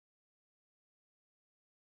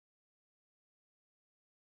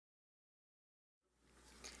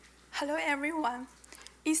Hello everyone.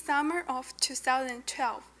 In summer of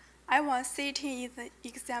 2012, I was sitting in the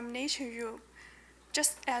examination room,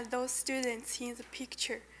 just as those students in the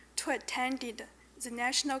picture to attended the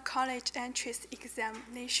National College Entrance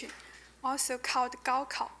Examination, also called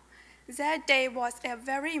Gaokao. That day was a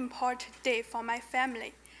very important day for my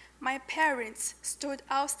family. My parents stood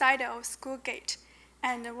outside our school gate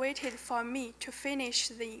and waited for me to finish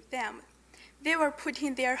the exam. They were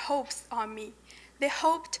putting their hopes on me. They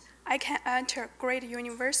hoped I can enter a great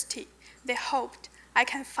university. They hoped I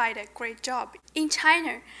can find a great job. In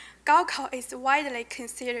China, Gaokao is widely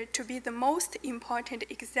considered to be the most important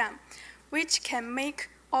exam, which can make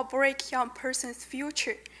or break a young person's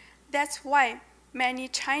future. That's why many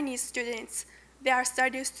Chinese students, they are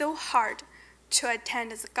studying so hard to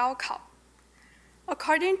attend the Gaokao.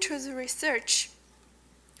 According to the research,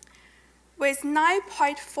 with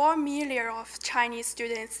 9.4 million of Chinese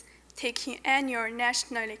students taking annual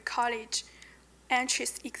national college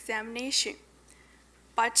entrance examination,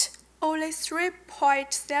 but only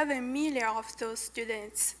 3.7 million of those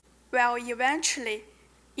students will eventually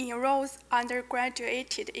enroll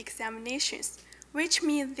undergraduate examinations, which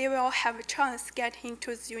means they will have a chance getting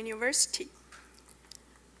into the university.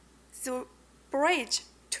 The bridge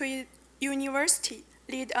to university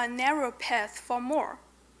leads a narrow path for more.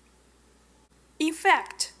 In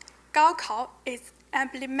fact, Gaokao is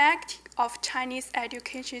emblematic of Chinese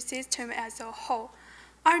education system as a whole.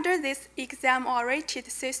 Under this exam-oriented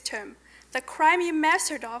system, the cramming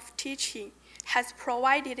method of teaching has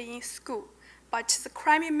provided in school, but the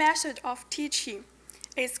cramming method of teaching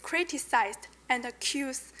is criticized and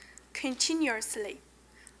accused continuously.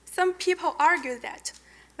 Some people argue that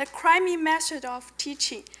the cramming method of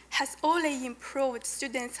teaching has only improved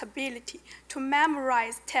students' ability to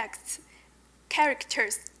memorize texts,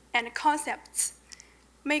 characters, and concepts,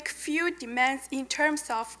 make few demands in terms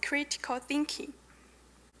of critical thinking.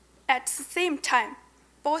 At the same time,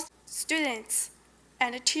 both students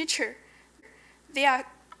and teachers, they are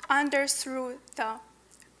under through the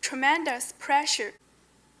tremendous pressure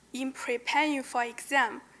in preparing for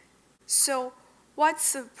exam. So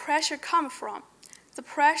what's the pressure come from? The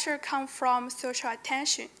pressure come from social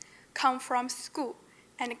attention, come from school,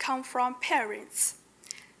 and come from parents.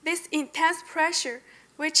 This intense pressure,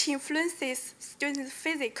 which influences students'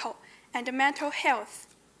 physical and mental health.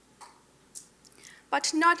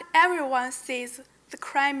 But not everyone sees the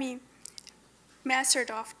cramming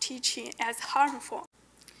method of teaching as harmful.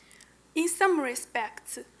 In some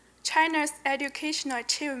respects, China's educational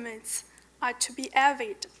achievements are to be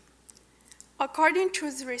envied. According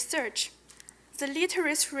to the research, the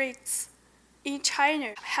literacy rates in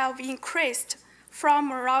China have increased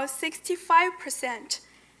from around 65%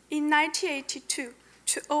 in 1982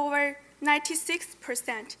 to over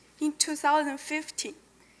 96% in 2015.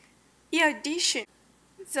 In addition,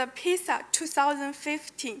 the PISA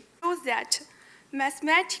 2015 shows that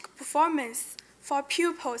mathematics performance for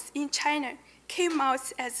pupils in China came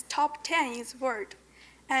out as top 10 in the world,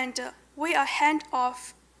 and way ahead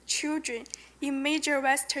of children in major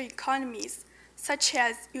Western economies such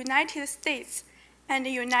as United States and the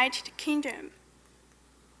United Kingdom.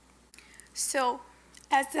 So,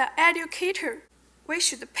 as an educator, we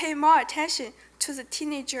should pay more attention to the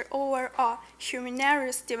teenager overall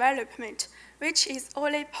humanitarian development, which is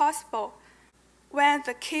only possible when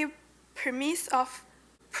the key premise of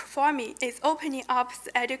performing is opening up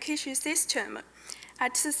the education system.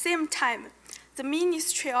 At the same time, the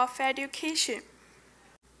Ministry of Education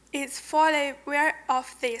is fully aware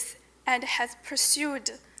of this and has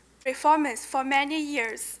pursued reforms for many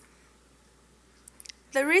years.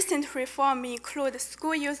 The recent reform includes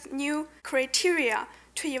school use new criteria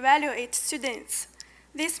to evaluate students.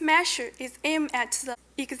 This measure is aimed at the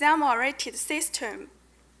exam-oriented system.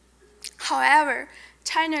 However,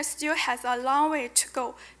 China still has a long way to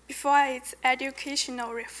go before its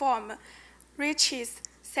educational reform reaches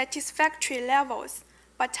satisfactory levels,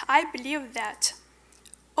 but I believe that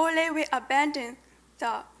only we abandon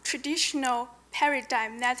the traditional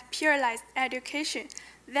paradigm that peerless education,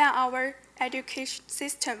 then our education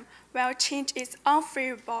system will change its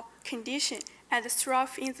unfavorable condition and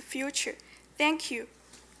thrive in the future. Thank you.